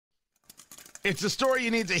It's a story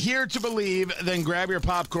you need to hear to believe, then grab your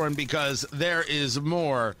popcorn because there is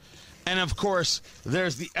more. And, of course,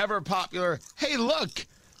 there's the ever-popular, hey, look,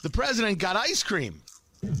 the president got ice cream.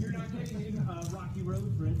 You're not getting in Rocky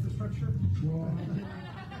Road for infrastructure? Well, instead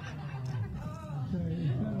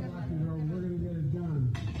of Rocky Road, we're going to get it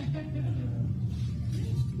done. Okay?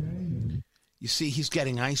 You see, he's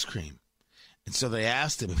getting ice cream. And so they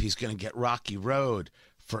asked him if he's going to get Rocky Road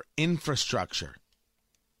for infrastructure.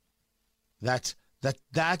 That's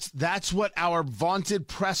what our vaunted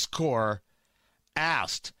press corps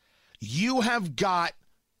asked. You have got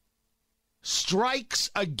strikes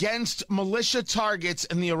against militia targets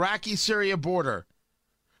in the Iraqi-Syria border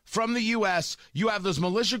from the U.S. You have those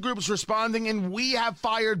militia groups responding, and we have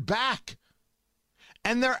fired back.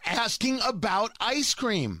 And they're asking about ice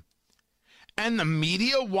cream. And the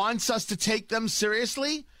media wants us to take them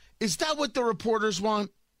seriously? Is that what the reporters want?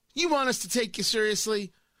 You want us to take you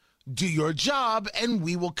seriously? Do your job, and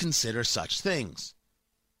we will consider such things.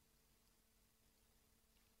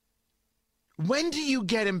 When do you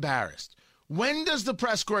get embarrassed? When does the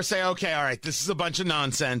press corps say, okay, all right, this is a bunch of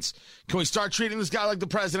nonsense. Can we start treating this guy like the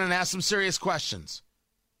president and ask some serious questions?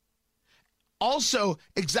 Also,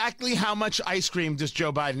 exactly how much ice cream does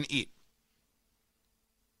Joe Biden eat?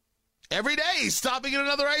 Every day he's stopping at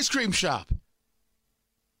another ice cream shop.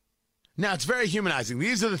 Now, it's very humanizing.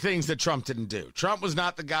 These are the things that Trump didn't do. Trump was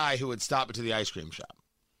not the guy who would stop to the ice cream shop.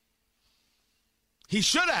 He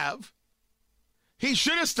should have. He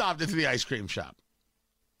should have stopped into the ice cream shop.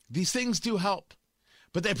 These things do help.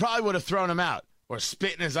 But they probably would have thrown him out or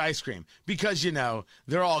spit in his ice cream because, you know,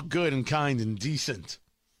 they're all good and kind and decent.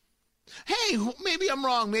 Hey, maybe I'm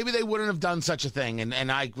wrong. Maybe they wouldn't have done such a thing.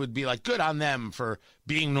 And I would be like, good on them for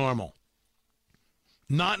being normal.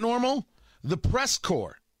 Not normal? The press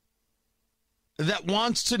corps that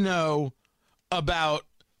wants to know about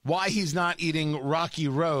why he's not eating Rocky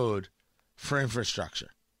Road for infrastructure.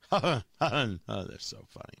 Oh, they're so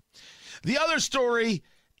funny. The other story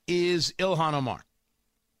is Ilhan Omar,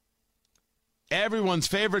 everyone's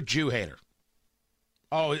favorite Jew hater.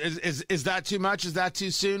 Oh, is that too much? Is that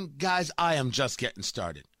too soon? Guys, I am just getting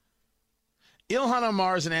started. Ilhan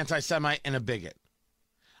Omar is an anti-Semite and a bigot.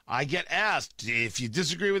 I get asked, if you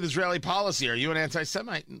disagree with Israeli policy, are you an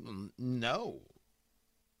anti-Semite? No.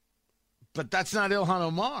 But that's not Ilhan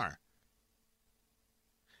Omar.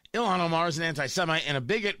 Ilhan Omar is an anti-Semite and a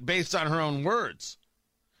bigot based on her own words,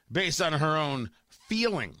 based on her own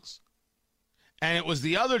feelings. And it was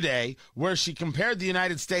the other day where she compared the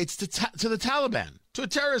United States to the Taliban, to a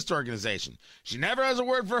terrorist organization. She never has a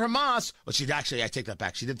word for Hamas. Well, I take that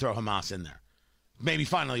back. She did throw Hamas in there. Maybe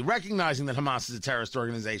finally recognizing that Hamas is a terrorist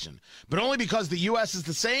organization. But only because the U.S. is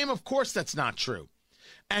the same? Of course that's not true.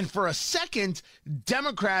 And for a second,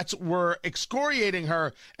 Democrats were excoriating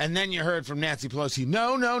her, and then you heard from Nancy Pelosi,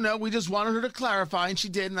 no, we just wanted her to clarify, and she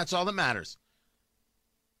did, and that's all that matters.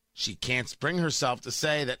 She can't bring herself to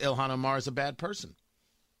say that Ilhan Omar is a bad person.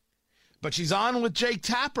 But she's on with Jake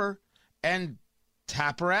Tapper, and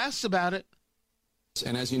Tapper asks about it.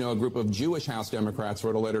 And as you know, a group of Jewish House Democrats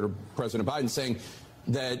wrote a letter to President Biden saying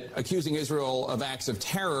that accusing Israel of acts of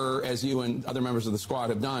terror, as you and other members of the squad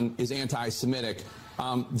have done, is anti-Semitic.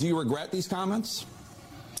 Do you regret these comments?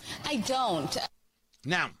 I don't.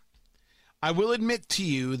 Now, I will admit to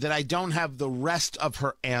you that I don't have the rest of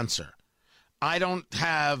her answer. I don't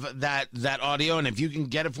have that audio, and if you can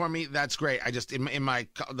get it for me, that's great. I just, in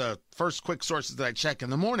the first quick sources that I check in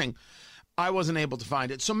the morning, I wasn't able to find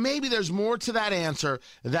it. So maybe there's more to that answer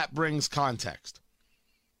that brings context.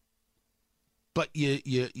 But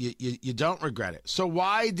you don't regret it. So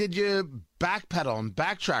why did you backpedal and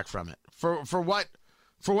backtrack from it? For what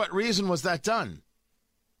reason was that done?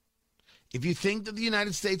 If you think that the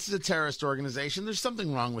United States is a terrorist organization, there's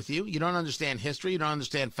something wrong with you. You don't understand history. You don't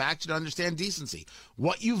understand facts. You don't understand decency.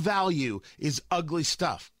 What you value is ugly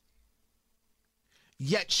stuff.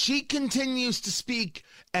 Yet she continues to speak,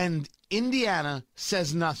 and Indiana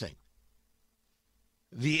says nothing.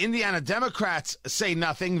 The Indiana Democrats say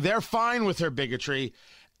nothing. They're fine with her bigotry.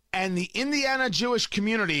 And the Indiana Jewish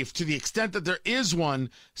community, to the extent that there is one,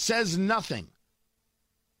 says nothing.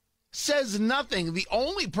 Says nothing. The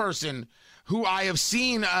only person who I have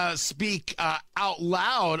seen speak out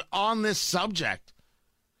loud on this subject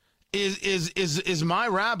is my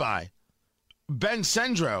rabbi, Ben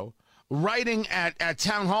Sendro, writing at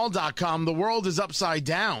townhall.com, The World is Upside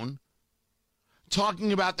Down,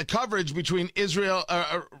 talking about the coverage between Israel,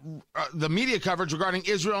 the media coverage regarding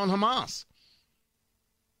Israel and Hamas.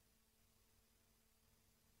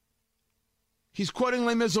 He's quoting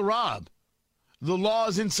Les Miserables. The law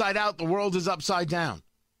is inside out. The world is upside down.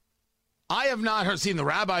 I have not seen the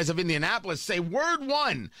rabbis of Indianapolis say word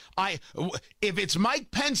one. If it's Mike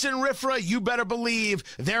Pence and RFRA, you better believe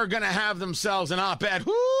they're going to have themselves an op-ed.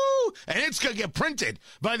 Whoo! And it's going to get printed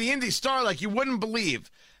by the Indy Star like you wouldn't believe.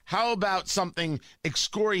 How about something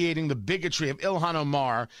excoriating the bigotry of Ilhan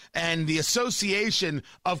Omar and the association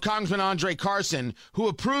of Congressman Andre Carson, who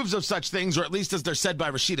approves of such things, or at least as they're said by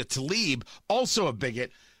Rashida Tlaib, also a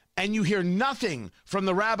bigot. And you hear nothing from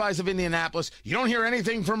the rabbis of Indianapolis. You don't hear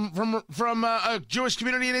anything from a Jewish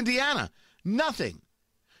community in Indiana. Nothing.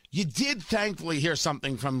 You did thankfully hear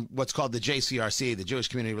something from what's called the JCRC, the Jewish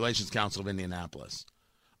Community Relations Council of Indianapolis.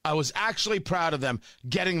 I was actually proud of them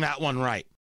getting that one right.